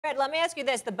Fred, let me ask you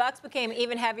this. The Bucs became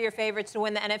even heavier favorites to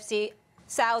win the NFC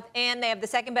South, and they have the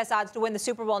second best odds to win the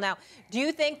Super Bowl now. Do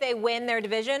you think they win their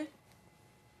division?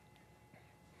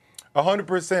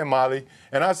 100%, Molly.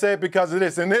 And I say it because of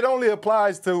this. And it only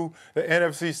applies to the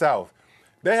NFC South.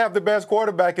 They have the best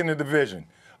quarterback in the division.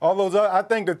 All those other, I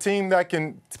think the team that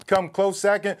can come close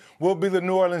second will be the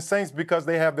New Orleans Saints because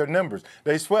they have their numbers.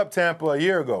 They swept Tampa a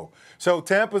year ago. So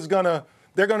Tampa's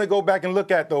they're going to go back and look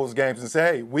at those games and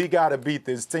say, hey, we got to beat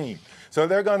this team. So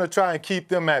they're going to try and keep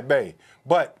them at bay.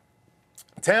 But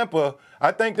Tampa,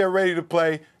 I think they're ready to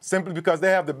play simply because they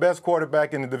have the best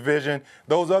quarterback in the division.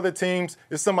 Those other teams,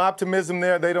 there's some optimism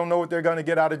there. They don't know what they're going to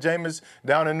get out of Jameis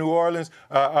down in New Orleans.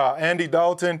 Andy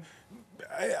Dalton,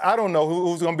 I don't know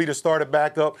who's going to be the starter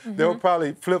backup. They'll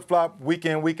probably flip-flop week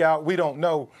in, week out. We don't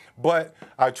know. But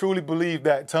I truly believe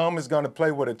that Tom is going to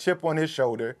play with a chip on his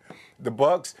shoulder. The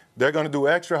Bucs, they're going to do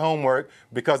extra homework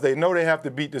because they know they have to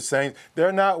beat the Saints.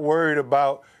 They're not worried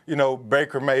about,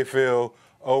 Baker Mayfield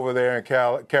over there in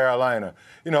Carolina.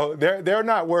 They're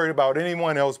not worried about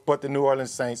anyone else but the New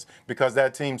Orleans Saints because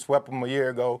that team swept them a year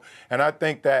ago. And I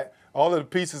think that all of the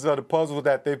pieces of the puzzle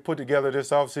that they put together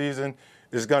this offseason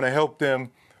is going to help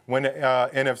them win the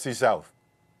NFC South.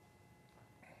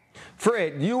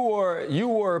 Fred, you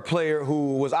were a player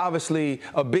who was obviously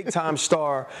a big-time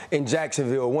star in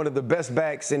Jacksonville, one of the best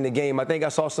backs in the game. I think I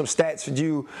saw some stats for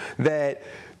you that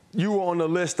you were on the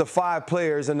list of 5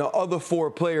 players and the other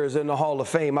 4 players in the Hall of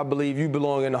Fame. I believe you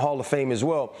belong in the Hall of Fame as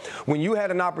well. When you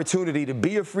had an opportunity to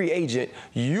be a free agent,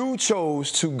 you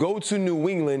chose to go to New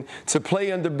England to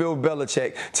play under Bill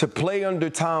Belichick, to play under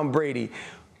Tom Brady.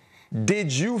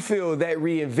 Did you feel that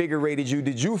reinvigorated you?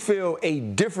 Did you feel a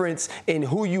difference in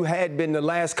who you had been the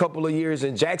last couple of years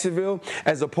in Jacksonville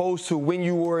as opposed to when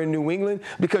you were in New England?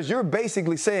 Because you're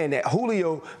basically saying that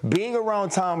Julio being around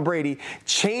Tom Brady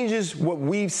changes what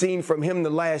we've seen from him the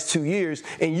last 2 years,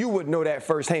 and you would know that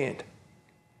firsthand.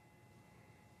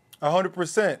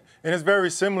 100%. And it's very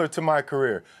similar to my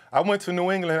career. I went to New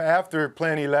England after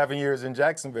playing 11 years in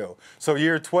Jacksonville. So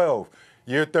year 12.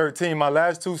 Year 13, my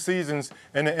last 2 seasons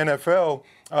in the NFL,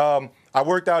 I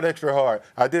worked out extra hard.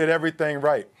 I did everything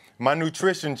right. My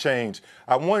nutrition changed.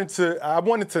 I wanted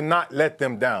to not let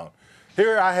them down.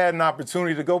 Here I had an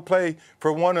opportunity to go play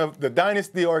for one of the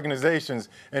dynasty organizations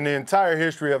in the entire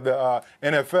history of the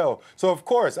NFL. So, of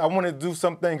course, I wanted to do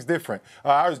some things different.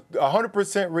 I was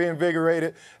 100%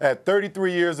 reinvigorated at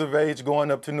 33 years of age going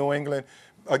up to New England.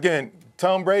 Again,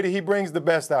 Tom Brady, he brings the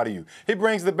best out of you. He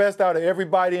brings the best out of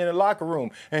everybody in the locker room.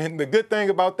 And the good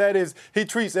thing about that is he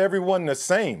treats everyone the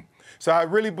same. So I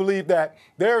really believe that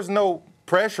there's no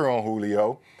pressure on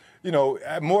Julio,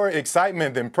 more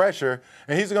excitement than pressure.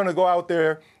 And he's going to go out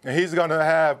there and he's going to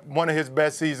have one of his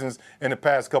best seasons in the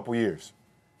past couple years.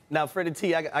 Now, Freddie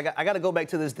T, I got to go back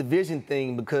to this division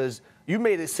thing because you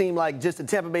made it seem like just the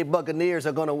Tampa Bay Buccaneers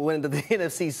are going to win the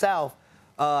NFC South,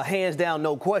 hands down,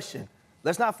 no question.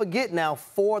 Let's not forget now,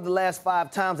 4 of the last 5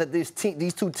 times that these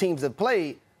 2 teams have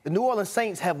played, the New Orleans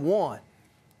Saints have won.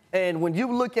 And when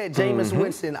you look at Jameis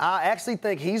Winston, I actually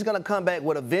think he's going to come back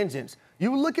with a vengeance.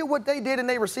 You look at what they did in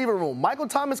their receiver room. Michael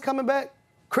Thomas coming back.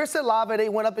 Chris Olave, they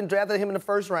went up and drafted him in the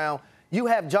first round. You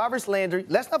have Jarvis Landry.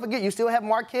 Let's not forget, you still have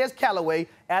Marquez Callaway,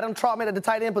 Adam Trautman at the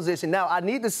tight end position. Now, I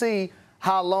need to see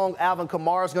how long Alvin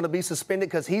Kamara is going to be suspended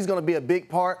because he's going to be a big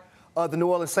part of the New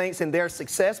Orleans Saints and their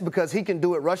success because he can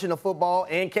do it rushing the football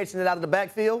and catching it out of the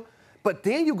backfield. But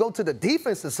then you go to the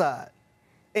defensive side.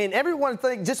 And everyone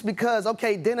thinks just because,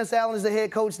 okay, Dennis Allen is the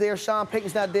head coach there, Sean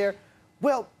Payton's not there.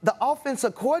 Well, the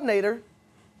offensive coordinator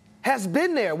has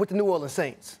been there with the New Orleans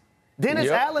Saints. Dennis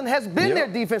Allen has been their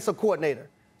defensive coordinator.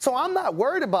 So I'm not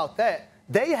worried about that.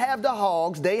 They have the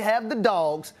hogs, they have the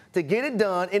dogs to get it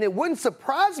done, and it wouldn't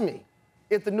surprise me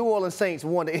if the New Orleans Saints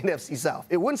won the NFC South.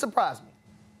 It wouldn't surprise me.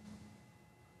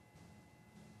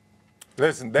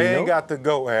 Listen, they ain't got the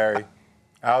GOAT, Harry.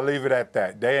 I'll leave it at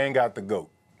that. They ain't got the GOAT.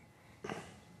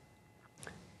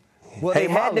 Well, they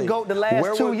had the GOAT the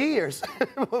last 2 years.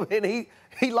 And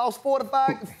he lost 4 to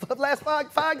 5, the last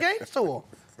five games to him.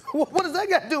 What does that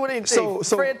got to do with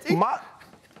anything?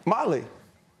 Molly,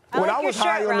 when I was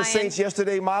high on the Saints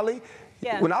yesterday, Molly,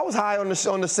 when I was high on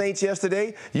the Saints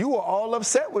yesterday, you were all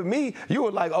upset with me. You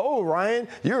were like, oh, Ryan,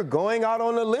 you're going out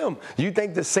on a limb. You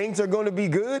think the Saints are going to be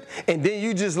good? And then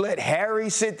you just let Harry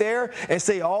sit there and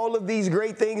say all of these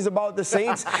great things about the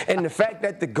Saints and the fact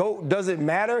that the GOAT doesn't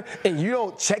matter and you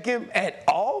don't check him at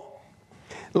all?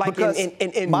 Like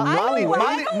Molly, you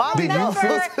know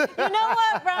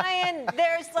what, Ryan?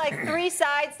 There's like 3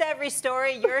 sides to every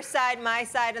story, your side, my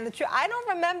side, and the truth. I don't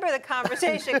remember the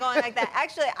conversation going like that.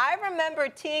 Actually, I remember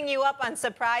teeing you up on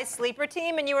surprise sleeper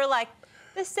team, and you were like,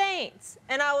 The Saints.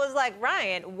 And I was like,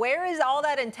 Ryan, where is all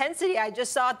that intensity I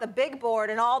just saw at the big board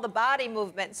and all the body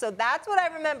movement? So that's what I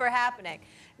remember happening.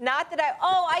 Not that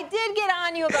I did get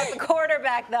on you about the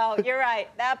quarterback, though. You're right.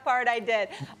 That part I did.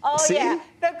 Oh, See? yeah.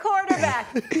 The quarterback.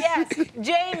 Yes.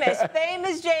 Jameis.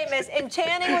 Famous Jameis. And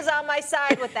Channing was on my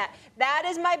side with that. That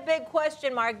is my big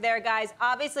question mark there, guys.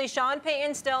 Obviously, Sean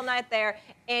Payton's still not there.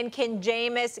 And can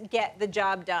Jameis get the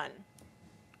job done?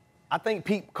 I think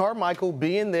Pete Carmichael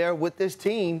being there with this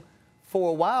team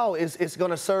for a while is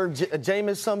going to serve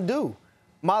Jameis some due.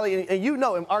 Molly, and you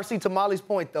know, and RC, to Molly's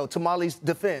point, though, to Molly's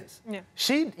defense,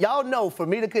 y'all know, for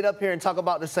me to get up here and talk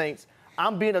about the Saints,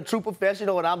 I'm being a true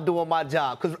professional and I'm doing my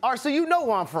job. Because, RC, you know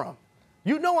where I'm from.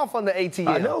 You know I'm from the ATL.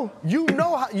 I know. You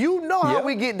know how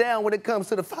we get down when it comes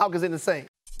to the Falcons and the Saints.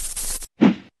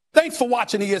 Thanks for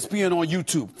watching ESPN on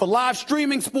YouTube. For live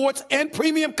streaming, sports, and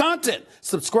premium content,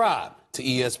 subscribe to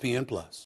ESPN+.